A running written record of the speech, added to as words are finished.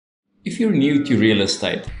If you're new to real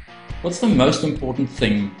estate, what's the most important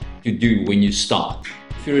thing to do when you start?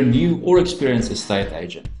 If you're a new or experienced estate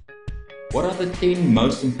agent, what are the 10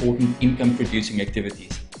 most important income producing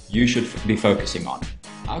activities you should be focusing on?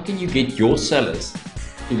 How can you get your sellers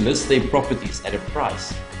to list their properties at a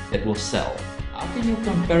price that will sell? How can your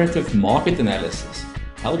comparative market analysis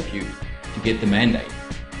help you to get the mandate?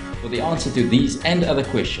 For the answer to these and other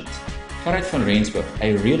questions, Gerhard van Rensburg,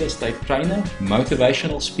 a real estate trainer,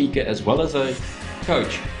 motivational speaker, as well as a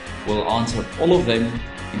coach, will answer all of them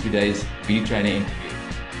in today's Viditrainer interview.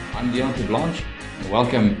 I'm Gerhard Blanche, and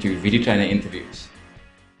welcome to Viditrainer interviews.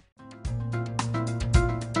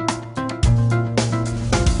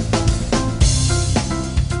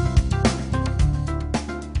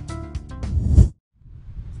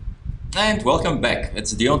 And welcome back.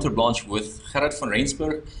 It's Deonter Blanche with Gerhard van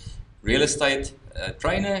Rensburg, real estate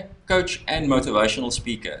trainer, coach, and motivational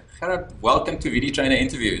speaker. Gerhard, welcome to Viditrainer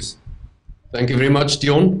interviews. Thank you very much,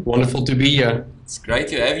 Dion. Wonderful to be here. It's great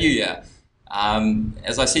to have you here.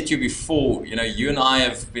 As I said to you before, you and I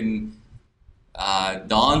have been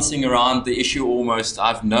dancing around the issue almost.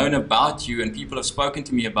 I've known about you and people have spoken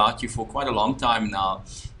to me about you for quite a long time now.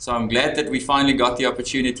 So I'm glad that we finally got the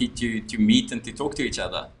opportunity to meet and to talk to each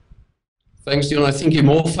other. Thanks, Dion. I think you're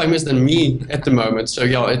more famous than me at the moment. So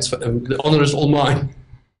yeah, the honor is all mine.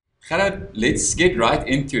 Gerhard, let's get right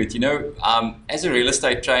into it. As a real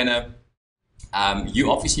estate trainer,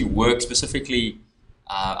 you obviously work specifically.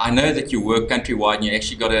 I know that you work countrywide and you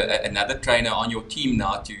actually got another trainer on your team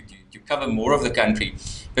now to cover more of the country.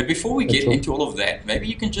 But before we get into all of that, maybe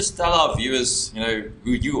you can just tell our viewers,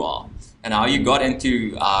 who you are and how you got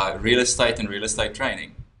into real estate and real estate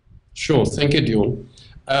training. Sure. Thank you, Dion.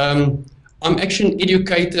 I'm actually an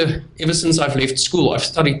educator ever since I've left school. I've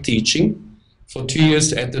studied teaching for 2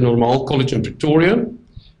 years at the Normal College in Pretoria.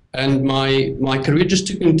 And my career just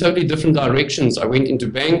took me in totally different directions. I went into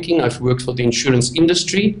banking. I've worked for the insurance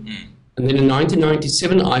industry. And then in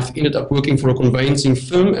 1997, I've ended up working for a conveyancing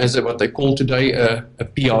firm as what they call today a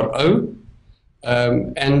PRO.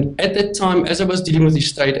 And at that time, as I was dealing with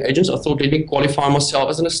estate agents, I thought, let me qualify myself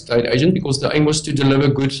as an estate agent because the aim was to deliver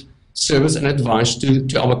good service and advice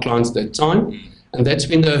to our clients at that time. And that's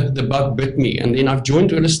when the bug bit me. And then I've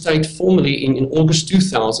joined real estate formally in August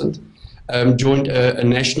 2000. Joined a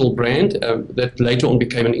national brand that later on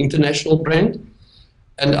became an international brand.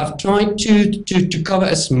 And I've tried to cover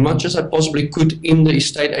as much as I possibly could in the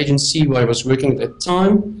estate agency where I was working at that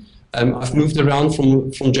time. I've moved around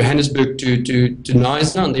from Johannesburg to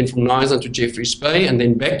Knysna, and then from Knysna to Jeffreys Bay, and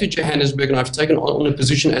then back to Johannesburg, and I've taken on a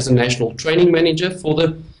position as a national training manager for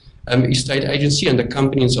the estate agency and the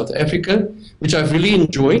company in South Africa, which I've really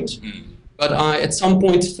enjoyed. But I, at some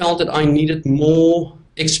point, felt that I needed more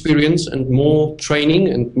experience and more training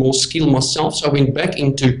and more skill myself. So I went back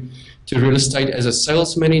into real estate as a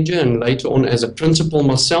sales manager and later on as a principal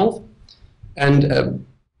myself. And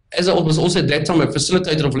as I was also at that time a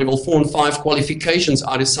facilitator of level 4 and 5 qualifications,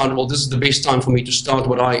 I decided, well, this is the best time for me to start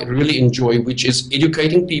what I really enjoy, which is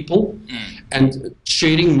educating people and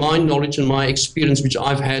sharing my knowledge and my experience, which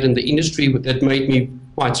I've had in the industry that made me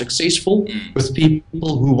quite successful, with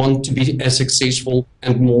people who want to be as successful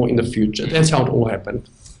and more in the future. That's how it all happened.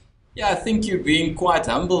 Yeah, I think you're being quite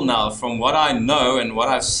humble now. From what I know and what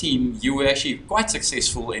I've seen, you were actually quite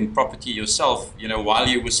successful in property yourself, while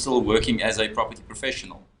you were still working as a property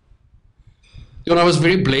professional. I was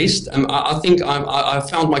very blessed. I think I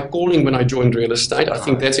found my calling when I joined real estate. I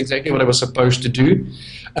think that's exactly what I was supposed to do.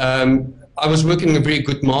 I was working in a very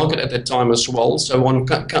good market at that time as well, so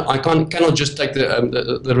I cannot just take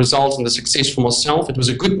the results and the success for myself. It was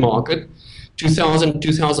a good market.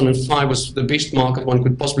 2005 was the best market one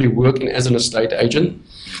could possibly work in as an estate agent.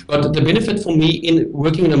 But the benefit for me in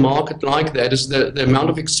working in a market like that is the amount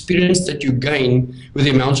of experience that you gain with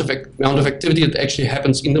the amount of activity that actually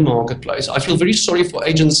happens in the marketplace. I feel very sorry for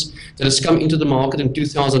agents that has come into the market in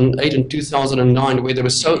 2008 and 2009 where there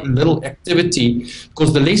was so little activity,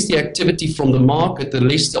 because the less the activity from the market, the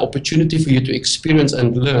less the opportunity for you to experience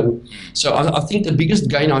and learn. So I think the biggest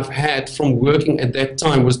gain I've had from working at that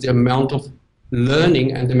time was the amount of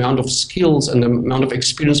learning and the amount of skills and the amount of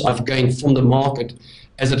experience I've gained from the market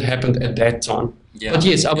as it happened at that time. Yeah. But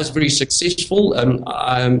yes, I was very successful.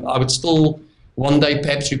 I would still one day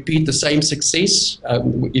perhaps repeat the same success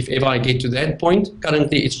if ever I get to that point.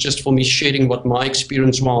 Currently, it's just for me sharing what my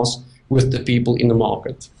experience was with the people in the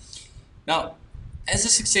market. Now, as a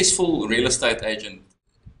successful real estate agent,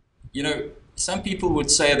 some people would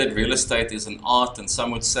say that real estate is an art and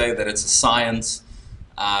some would say that it's a science.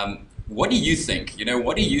 What do you think?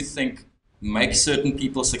 What do you think makes certain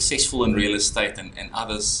people successful in real estate and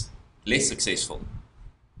others less successful?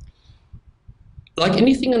 like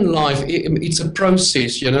anything in life, it's a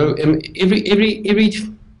process, you know.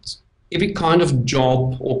 Every kind of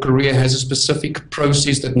job or career has a specific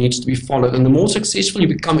process that needs to be followed. And the more successful you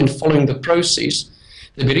become in following the process,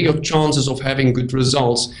 the better your chances of having good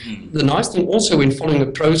results. The nice thing also in following a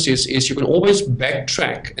process is you can always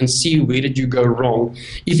backtrack and see where did you go wrong.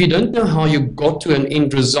 If you don't know how you got to an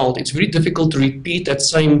end result, it's very difficult to repeat that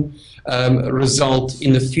same result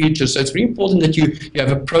in the future. So it's very important that you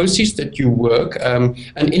have a process that you work, and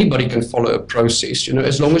anybody can follow a process, you know,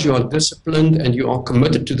 as long as you are disciplined and you are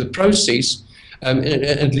committed to the process.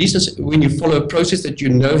 At least when you follow a process that you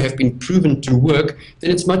know have been proven to work, then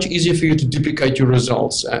it's much easier for you to duplicate your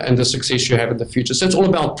results and the success you have in the future. So it's all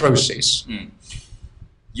about process.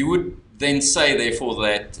 You would then say, therefore,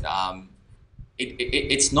 that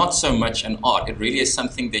it's not so much an art. It really is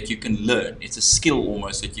something that you can learn. It's a skill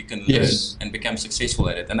almost that you can learn and become successful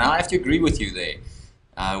at it. And I have to agree with you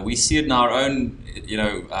there. We see it in our own,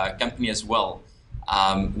 company as well.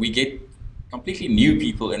 We get completely new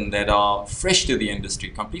people in that are fresh to the industry,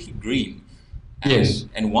 completely green.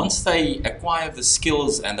 And once they acquire the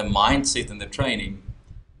skills and the mindset and the training,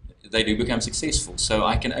 they do become successful. So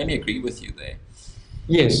I can only agree with you there.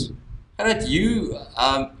 Yes. Gerhard,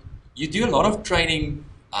 you do a lot of training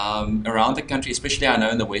around the country, especially I know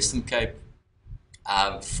in the Western Cape,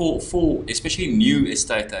 for especially new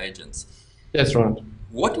estate agents. That's right.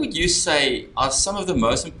 What would you say are some of the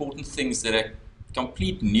most important things that a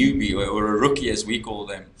complete newbie or a rookie, as we call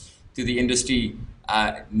them, to the industry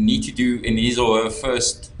need to do in his or her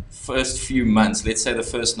first few months, let's say the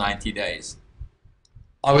first 90 days?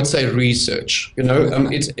 I would say research. You know,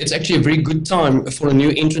 it's actually a very good time for a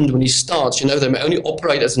new entrant when he starts. You know, they may only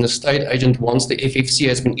operate as an estate agent once the FFC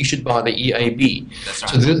has been issued by the EAB. That's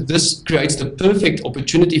right. So this creates the perfect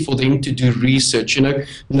opportunity for them to do research. You know,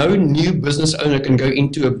 no new business owner can go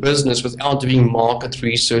into a business without doing market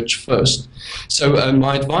research first. So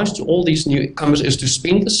my advice to all these newcomers is to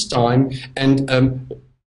spend this time and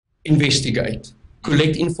investigate.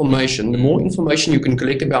 Collect information. The more information you can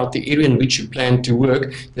collect about the area in which you plan to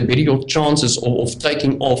work, the better your chances of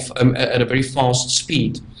taking off at a very fast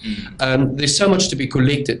speed. There's so much to be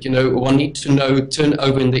collected. You know, one needs to know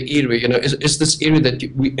turnover in the area. You know, is this area that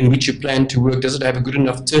in which you plan to work, does it have a good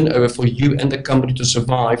enough turnover for you and the company to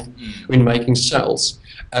survive when making sales?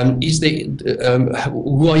 Is there,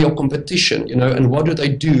 who are your competition, you know, and what do they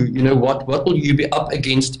do? You know, what will you be up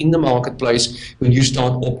against in the marketplace when you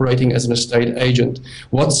start operating as an estate agent?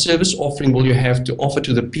 What service offering will you have to offer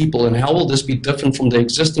to the people, and how will this be different from the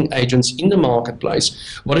existing agents in the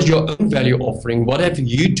marketplace? What is your own value offering? What have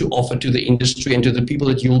you to offer to the industry and to the people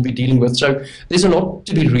that you will be dealing with? So there's a lot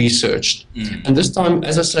to be researched. And this time,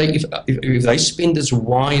 as I say, if they spend this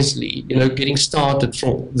wisely, you know, getting started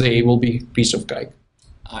from there will be a piece of cake.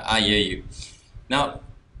 I hear you. Now,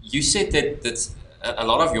 you said that a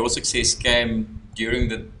lot of your success came during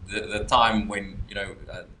the time when, you know,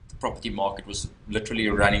 the property market was literally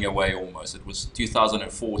running away almost. It was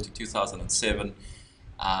 2004 to 2007.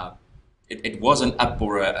 It was an up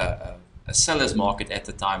or a seller's market at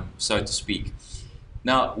the time, so to speak.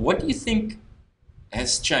 Now, what do you think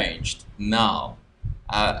has changed now?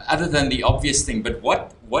 Other than the obvious thing, but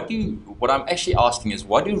what I'm actually asking is,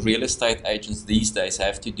 what do real estate agents these days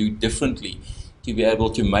have to do differently to be able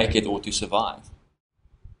to make it or to survive?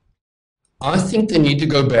 I think they need to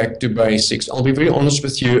go back to basics. I'll be very honest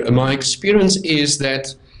with you. My experience is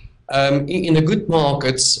that in the good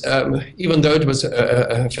markets, even though it was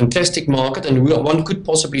a fantastic market and one could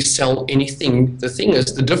possibly sell anything, the thing is,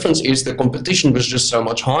 the difference is the competition was just so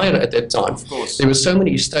much higher at that time. Of course. There were so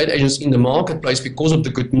many estate agents in the marketplace because of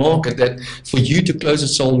the good market that for you to close a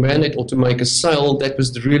sole mandate or to make a sale, that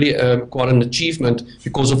was really quite an achievement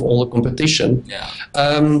because of all the competition. Yeah.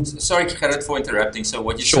 Sorry, Gerhard, for interrupting. So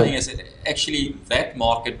what you're saying is that actually that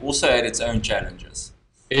market also had its own challenges.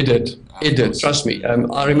 It did, trust me.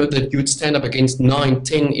 I remember that you would stand up against 9,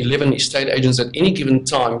 10, 11 estate agents at any given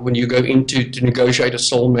time when you go into to negotiate a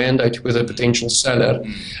sole mandate with a potential seller.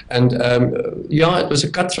 And yeah, it was a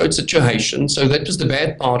cutthroat situation. So that was the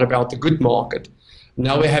bad part about the good market.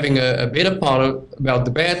 Now we're having a better part about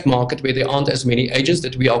the bad market where there aren't as many agents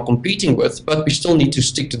that we are competing with, but we still need to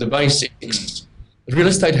stick to the basics. Real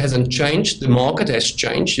estate hasn't changed. The market has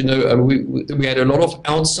changed. You know, we had a lot of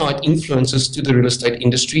outside influences to the real estate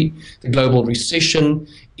industry. The global recession,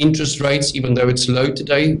 interest rates, even though it's low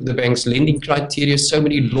today, the bank's lending criteria, so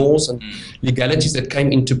many laws and legalities that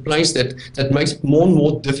came into place that makes it more and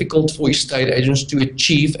more difficult for estate agents to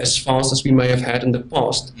achieve as fast as we may have had in the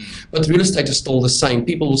past. But real estate is still the same.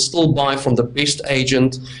 People will still buy from the best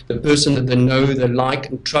agent, the person that they know, they like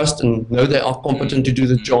and trust and know they are competent to do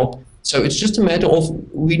the job. So it's just a matter of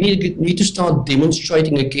we need to start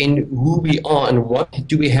demonstrating again who we are and what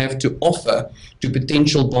do we have to offer to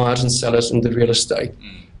potential buyers and sellers in the real estate.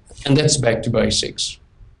 And that's back to basics.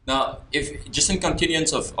 Now, if just in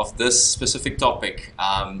continuance of this specific topic,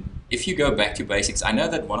 if you go back to basics, I know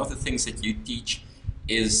that one of the things that you teach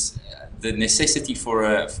is the necessity for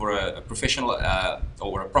a professional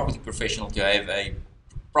or a property professional to have a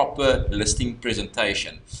proper listing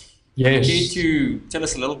presentation. Yes. Can you tell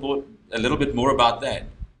us a little bit more about that?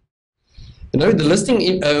 You know, the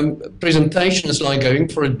listing presentation is like going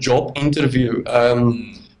for a job interview.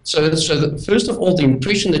 So first of all, the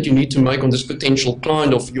impression that you need to make on this potential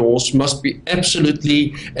client of yours must be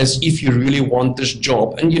absolutely as if you really want this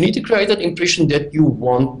job. And you need to create that impression that you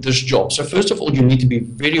want this job. So first of all, you need to be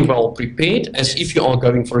very well prepared as if you are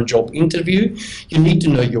going for a job interview. You need to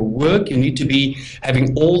know your work. You need to be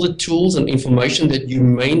having all the tools and information that you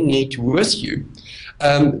may need with you.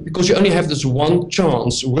 Because you only have this one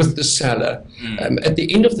chance with the seller. At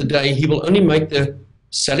the end of the day, he will only make the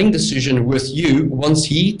selling decision with you once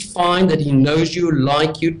he finds that he knows you,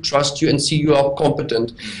 like you, trust you, and see you are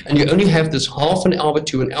competent. And you only have this half an hour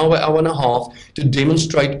to an hour, hour and a half to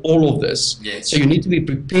demonstrate all of this. Yes. So you need to be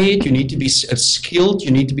prepared, you need to be skilled,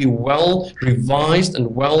 you need to be well revised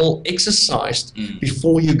and well exercised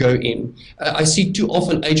before you go in. I see too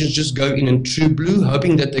often agents just go in true blue,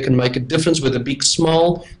 hoping that they can make a difference with a big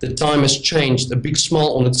smile. The time has changed. A big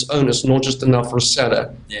smile on its own is not just enough for a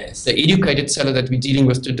seller. Yes. The educated seller that we're dealing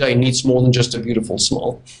with today needs more than just a beautiful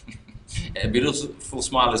smile. A beautiful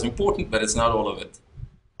smile is important, but it's not all of it.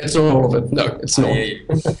 It's not all of it. No, it's not.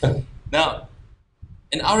 Now,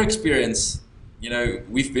 in our experience, you know,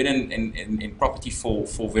 we've been in property for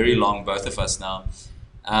very long, both of us now.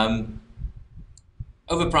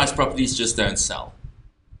 Overpriced properties just don't sell.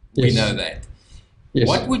 Yes. We know that. Yes.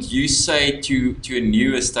 What would you say to a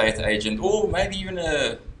new estate agent, or maybe even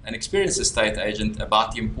an experienced estate agent,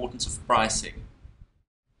 about the importance of pricing?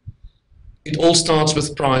 It all starts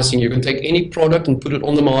with pricing. You can take any product and put it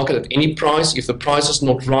on the market at any price. If the price is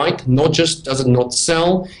not right, not just does it not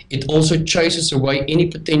sell, it also chases away any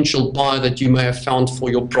potential buyer that you may have found for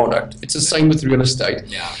your product. It's the same with real estate.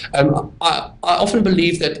 Yeah. I often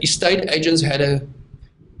believe that estate agents had a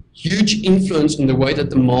huge influence in the way that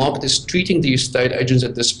the market is treating the estate agents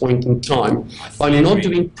at this point in time. By not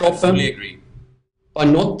doing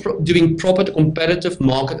proper comparative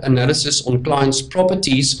market analysis on clients'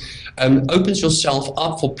 properties, opens yourself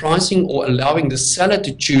up for pricing or allowing the seller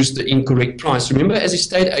to choose the incorrect price. Remember, as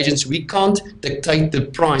estate agents, we can't dictate the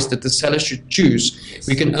price that the seller should choose. Yes.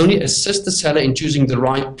 We can only assist the seller in choosing the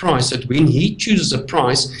right price, that when he chooses a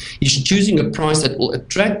price, he's choosing a price that will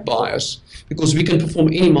attract buyers. Because we can perform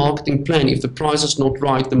any marketing plan. If the price is not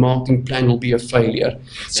right, the marketing plan will be a failure.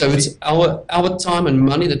 So it's our time and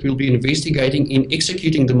money that we'll be investigating in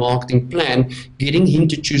executing the marketing plan. Getting him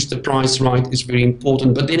to choose the price right is very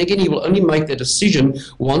important. But then again, he will only make that decision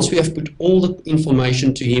once we have put all the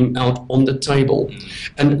information to him out on the table.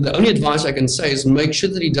 And the only advice I can say is make sure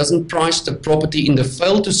that he doesn't price the property in the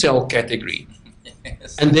fail to sell category.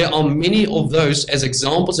 Yes. And there are many of those as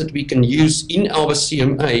examples that we can use in our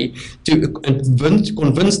CMA to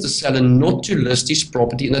convince the seller not to list his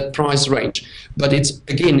property in that price range. But it's,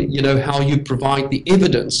 again, you know, how you provide the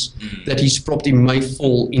evidence that his property may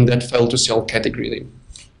fall in that fail to sell category then.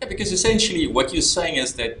 Yeah, because essentially what you're saying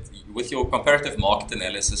is that with your comparative market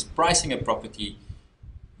analysis, pricing a property,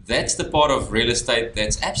 that's the part of real estate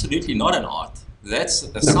that's absolutely not an art. That's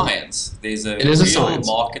a science. There's a real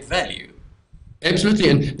market value. Absolutely,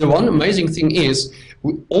 and the one amazing thing is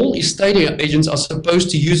all estate agents are supposed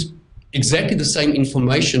to use exactly the same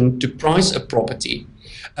information to price a property.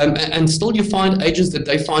 And still you find agents that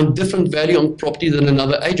they find different value on property than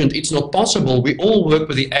another agent. It's not possible. We all work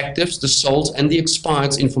with the actives, the solds, and the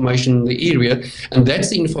expireds information in the area, and that's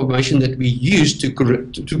the information that we use to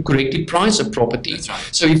correctly price a property. That's right.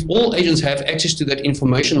 So if all agents have access to that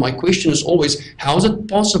information, my question is always, how is it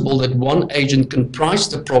possible that one agent can price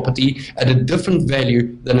the property at a different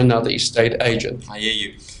value than another estate agent? I hear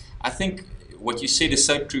you. I think what you said is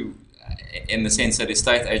so true, in the sense that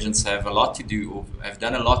estate agents have a lot to do, or have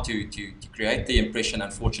done a lot to create the impression,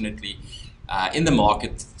 unfortunately, in the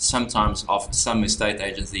market sometimes of some estate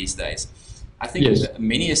agents these days. I think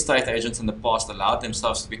many estate agents in the past allowed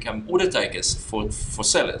themselves to become order takers for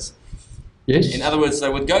sellers. Yes. In other words, they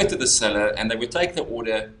would go to the seller and they would take the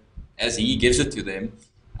order as he gives it to them,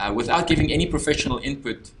 without giving any professional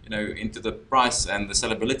input, you know, into the price and the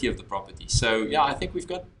sellability of the property. So yeah, I think we've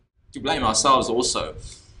got to blame ourselves also.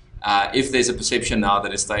 If there's a perception now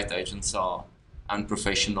that estate agents are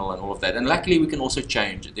unprofessional and all of that. And luckily we can also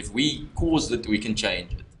change it. If we cause it, we can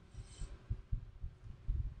change it.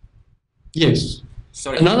 Yes.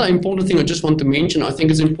 Sorry. Another important thing I just want to mention, I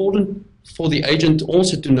think it's important for the agent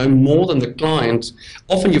also to know more than the client.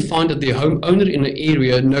 Often you find that the homeowner in the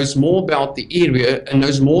area knows more about the area and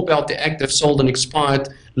knows more about the active, sold and expired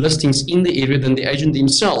listings in the area than the agent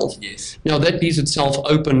himself. Yes. Now that leaves itself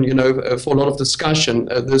open, for a lot of discussion.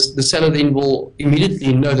 The seller then will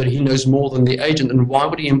immediately know that he knows more than the agent, and why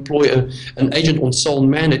would he employ an agent on sole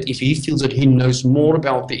mandate if he feels that he knows more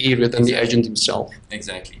about the area than the agent himself?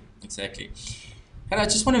 Exactly. And I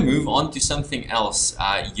just want to move on to something else.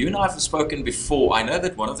 You and I have spoken before. I know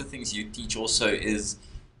that one of the things you teach also is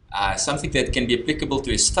something that can be applicable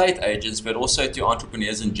to estate agents, but also to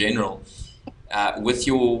entrepreneurs in general. With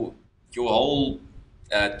your whole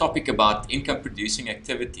topic about income producing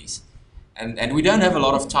activities. And we don't have a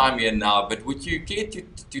lot of time here now, but would you care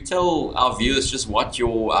to tell our viewers just what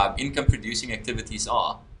your income producing activities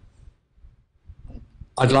are?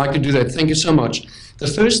 I'd like to do that. Thank you so much. The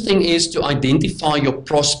first thing is to identify your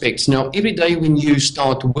prospects. Now, every day when you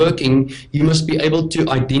start working, you must be able to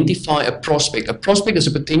identify a prospect. A prospect is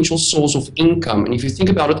a potential source of income. And if you think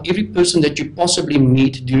about it, every person that you possibly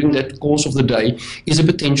meet during that course of the day is a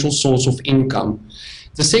potential source of income.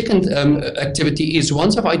 The second activity is,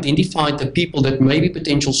 once I've identified the people that may be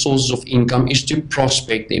potential sources of income, is to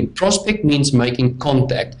prospect them. Prospect means making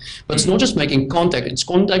contact. But it's not just making contact, it's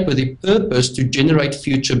contact with the purpose to generate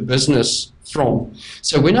future business from.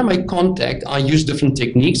 So when I make contact, I use different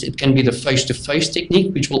techniques. It can be the face-to-face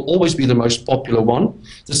technique, which will always be the most popular one.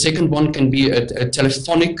 The second one can be a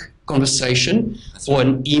telephonic conversation or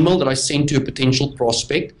an email that I send to a potential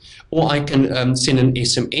prospect, or I can send an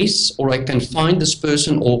SMS, or I can find this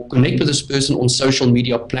person or connect with this person on social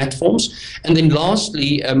media platforms. And then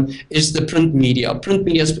lastly is the print media. Print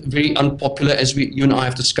media is very unpopular, as you and I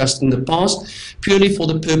have discussed in the past, purely for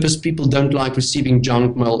the purpose people don't like receiving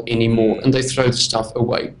junk mail anymore, and they throw the stuff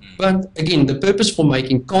away. But again, the purpose for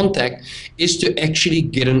making contact is to actually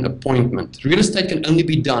get an appointment. Real estate can only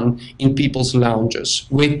be done in people's lounges,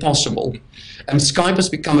 where possible. And Skype has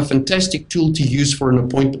become a fantastic tool to use for an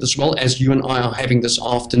appointment, as well as you and I are having this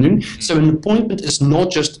afternoon. So an appointment is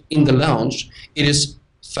not just in the lounge, it is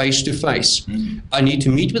face-to-face. I need to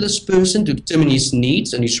meet with this person to determine his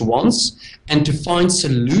needs and his wants, and to find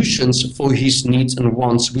solutions for his needs and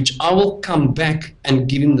wants, which I will come back and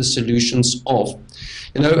give him the solutions of.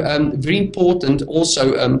 Very important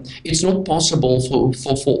also, it's not possible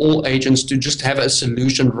for all agents to just have a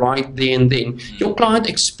solution right there and then. Your client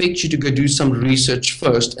expects you to go do some research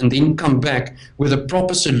first and then come back with a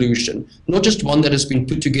proper solution, not just one that has been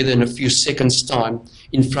put together in a few seconds' time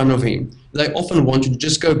in front of him. They often want you to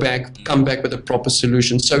just come back with a proper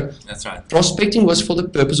solution. So that's right. Prospecting was for the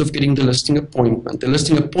purpose of getting the listing appointment. The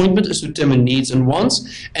listing appointment is to determine needs and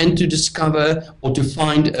wants, and to discover or to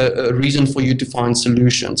find a reason for you to find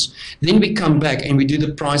solutions. Then we come back and we do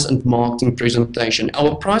the price and marketing presentation.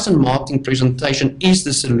 Our price and marketing presentation is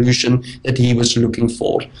the solution that he was looking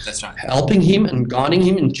for. That's right. Helping him and guiding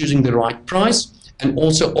him in choosing the right price, and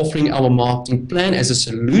also offering our marketing plan as a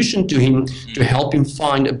solution to him to help him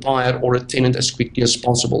find a buyer or a tenant as quickly as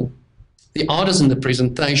possible. The art is in the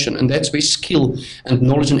presentation, and that's where skill and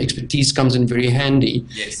knowledge and expertise comes in very handy.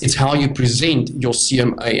 Yes. It's how you present your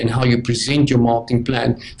CMA and how you present your marketing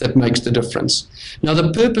plan that makes the difference. Now,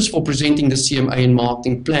 the purpose for presenting the CMA and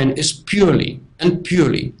marketing plan is purely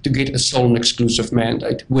to get a sole and exclusive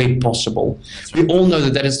mandate where possible. We all know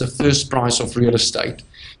that is the first price of real estate.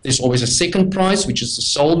 There's always a second price, which is the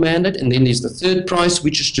sole mandate, and then there's the third price,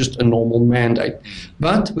 which is just a normal mandate.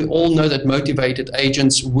 But we all know that motivated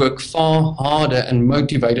agents work far harder and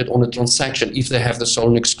motivated on a transaction if they have the sole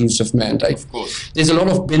and exclusive mandate. Of course. There's a lot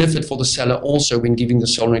of benefit for the seller also when giving the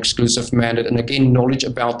sole and exclusive mandate, and again, knowledge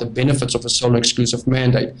about the benefits of a sole and exclusive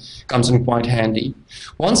mandate comes in quite handy.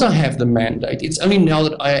 Once I have the mandate, it's only now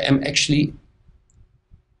that I am actually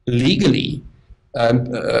legally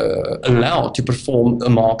allowed to perform a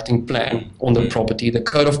marketing plan on the property. The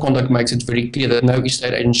Code of Conduct makes it very clear that no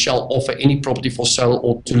estate agent shall offer any property for sale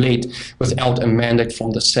or to let without a mandate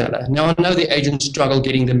from the seller. Now, I know the agents struggle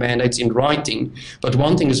getting the mandates in writing, but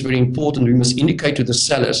one thing is very important. We must indicate to the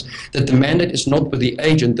sellers that the mandate is not with the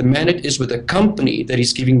agent. The mandate is with the company that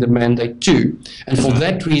is giving the mandate to. And for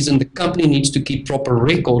that reason, the company needs to keep proper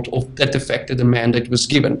record of that, the fact that the mandate was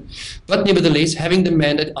given. But nevertheless, having the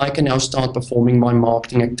mandate, I can now start performing my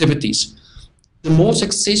marketing activities. The more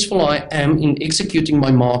successful I am in executing my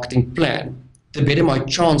marketing plan, the better my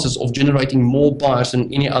chances of generating more buyers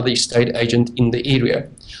than any other estate agent in the area.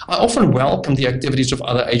 I often welcome the activities of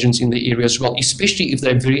other agents in the area as well, especially if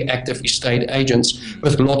they're very active estate agents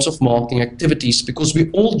with lots of marketing activities, because we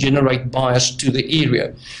all generate buyers to the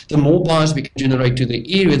area. The more buyers we can generate to the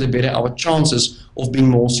area, the better our chances of being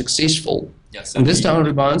more successful. Yes, and this now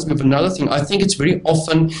reminds me of another thing. I think it's very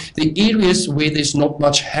often the areas where there's not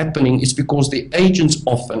much happening is because the agents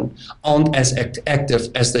often aren't as active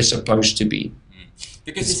as they're supposed to be.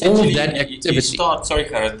 Because it's all essentially of that activity. you start, sorry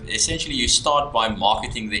Gerhard, essentially you start by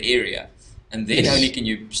marketing the area, and then Yes. only can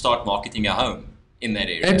you start marketing a home in that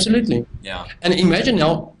area. Absolutely. Yeah. And imagine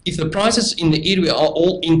now, if the prices in the area are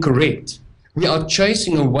all incorrect, we are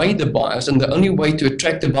chasing away the buyers, and the only way to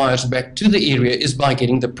attract the buyers back to the area is by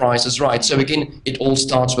getting the prices right. So again, it all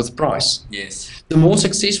starts with price. Yes. The more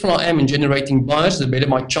successful I am in generating buyers, the better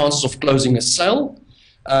my chances of closing a sale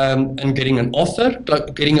and getting an offer,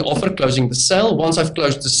 closing the sale. Once I've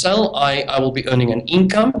closed the sale, I will be earning an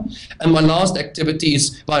income. And my last activity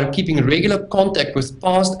is by keeping regular contact with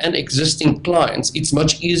past and existing clients. It's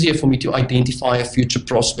much easier for me to identify a future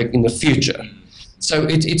prospect in the future. So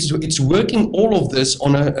it's working all of this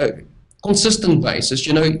on a consistent basis.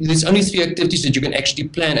 You know, there's only 3 activities that you can actually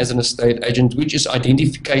plan as an estate agent, which is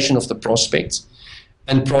identification of the prospects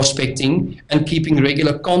and prospecting and keeping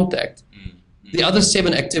regular contact. The other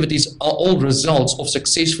 7 activities are all results of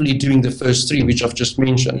successfully doing the first 3, which I've just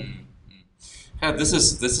mentioned. Yeah, this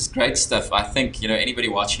is great stuff. I think, you know, anybody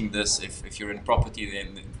watching this, if you're in property,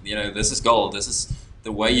 then, you know, this is gold. This is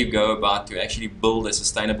the way you go about to actually build a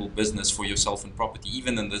sustainable business for yourself in property,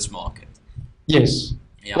 even in this market. Yes.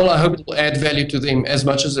 Yeah. Well, I hope it will add value to them as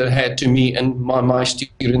much as it had to me and my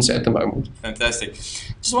students at the moment. Fantastic.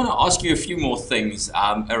 Just want to ask you a few more things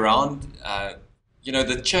around, you know,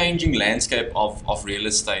 the changing landscape of real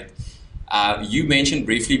estate. You mentioned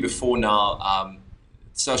briefly before now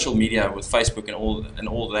social media with Facebook and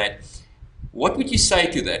all that. What would you say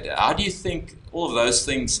to that? How do you think all of those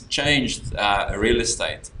things changed real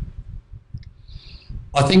estate?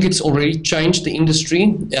 I think it's already changed the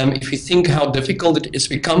industry. If you think how difficult it has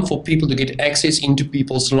become for people to get access into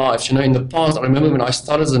people's lives. You know, in the past, I remember when I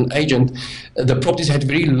started as an agent, the properties had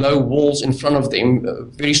very low walls in front of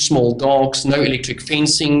them, very small docks, no electric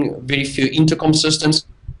fencing, very few intercom systems.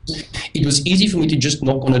 It was easy for me to just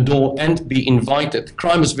knock on a door and be invited.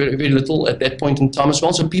 Crime was very, very little at that point in time as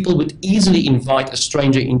well, so people would easily invite a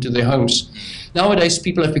stranger into their homes. Nowadays,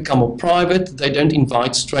 people have become more private. They don't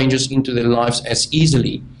invite strangers into their lives as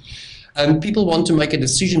easily. People want to make a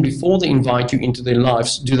decision before they invite you into their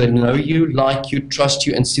lives. Do they know you, like you, trust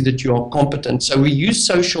you, and see that you are competent? So we use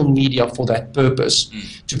social media for that purpose,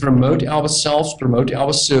 to promote ourselves, promote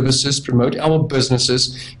our services, promote our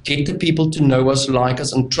businesses, get the people to know us, like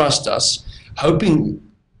us, and trust us, hoping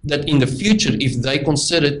that in the future, if they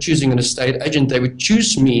consider choosing an estate agent, they would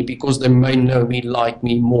choose me because they may know me, like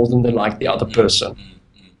me, more than they like the other person.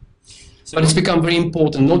 But it's become very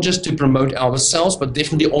important, not just to promote ourselves, but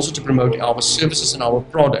definitely also to promote our services and our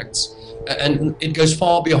products. And it goes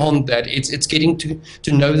far beyond that. It's getting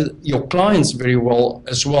to know your clients very well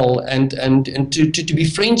as well, and to be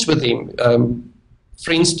friends with them.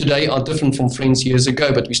 Friends today are different from friends years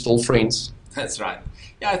ago, but we're still friends. That's right.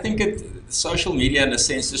 Yeah, I think social media in a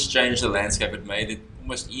sense just changed the landscape. It made it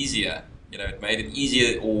almost easier. You know, it made it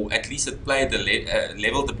easier, or at least it played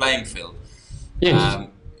leveled the playing field. Yes.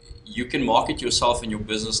 You can market yourself and your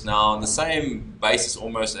business now on the same basis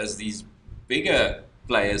almost as these bigger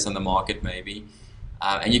players in the market maybe.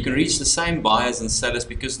 And you can reach the same buyers and sellers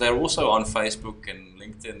because they're also on Facebook and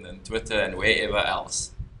LinkedIn and Twitter and wherever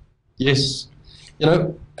else. Yes. You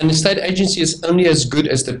know, an estate agency is only as good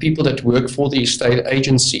as the people that work for the estate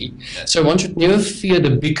agency. Yes. So one should never fear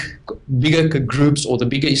the bigger groups or the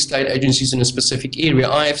bigger estate agencies in a specific area.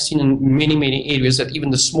 I have seen in many areas that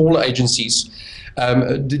even the smaller agencies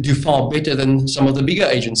do far better than some of the bigger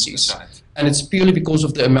agencies. That's right. And it's purely because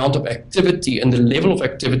of the amount of activity and the level of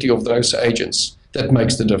activity of those agents that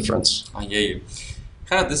makes the difference. I hear you.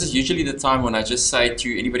 Gerhard, this is usually the time when I just say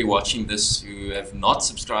to anybody watching this who have not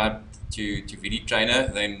subscribed to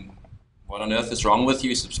Viditrainer, then what on earth is wrong with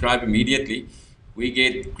you? Subscribe immediately. We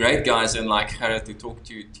get great guys in like Gerhard to talk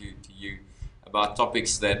to you about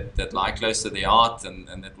topics that lie close to the heart and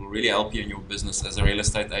that will really help you in your business as a real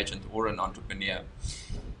estate agent or an entrepreneur.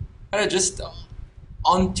 Just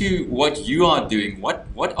on to what you are doing.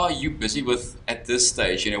 What are you busy with at this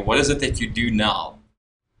stage? You know, what is it that you do now?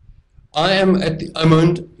 I am at the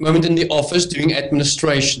moment in the office doing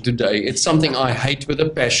administration today. It's something I hate with a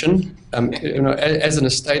passion. As an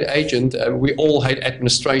estate agent, we all hate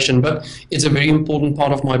administration, but it's a very important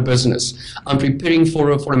part of my business. I'm preparing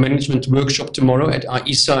for a management workshop tomorrow at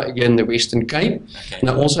AISA here in the Western Cape. Okay. And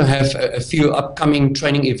I also have a few upcoming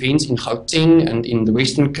training events in Gauteng and in the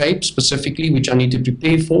Western Cape specifically, which I need to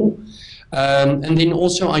prepare for. And then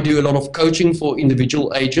also I do a lot of coaching for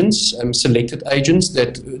individual agents, selected agents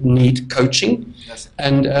that need coaching. Yes.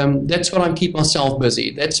 And that's what I keep myself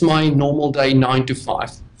busy. That's my normal day, 9 to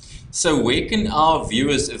 5. So where can our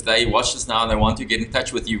viewers, if they watch this now and they want to get in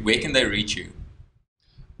touch with you, where can they reach you?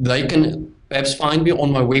 They can perhaps find me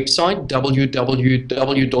on my website,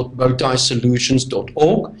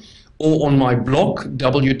 www.bowtiesolutions.org, or on my blog,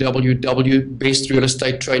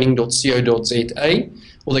 www.bestrealestatetraining.co.za,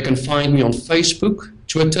 or they can find me on Facebook,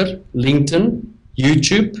 Twitter, LinkedIn,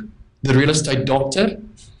 YouTube, The Real Estate Doctor,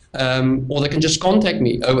 or they can just contact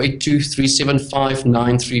me,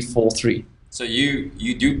 082-375-9343. So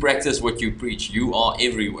you do practice what you preach. You are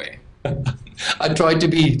everywhere. I try to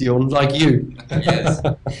be, Dion, like you. Yes,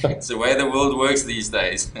 it's the way the world works these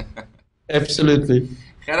days. Absolutely.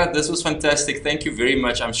 Gerhard, this was fantastic. Thank you very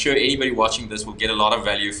much. I'm sure anybody watching this will get a lot of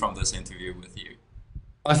value from this interview with you.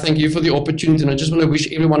 I thank you for the opportunity, and I just want to wish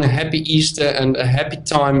everyone a happy Easter and a happy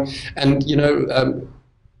time. And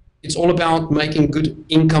it's all about making good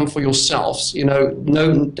income for yourselves.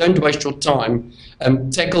 Don't waste your time.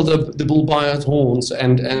 Tackle the bull by its horns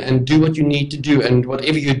and do what you need to do, and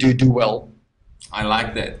whatever you do, do well. I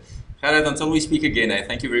like that. Gerhard, until we speak again,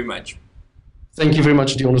 thank you very much. Thank you very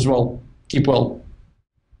much, Dion, as well. Keep well.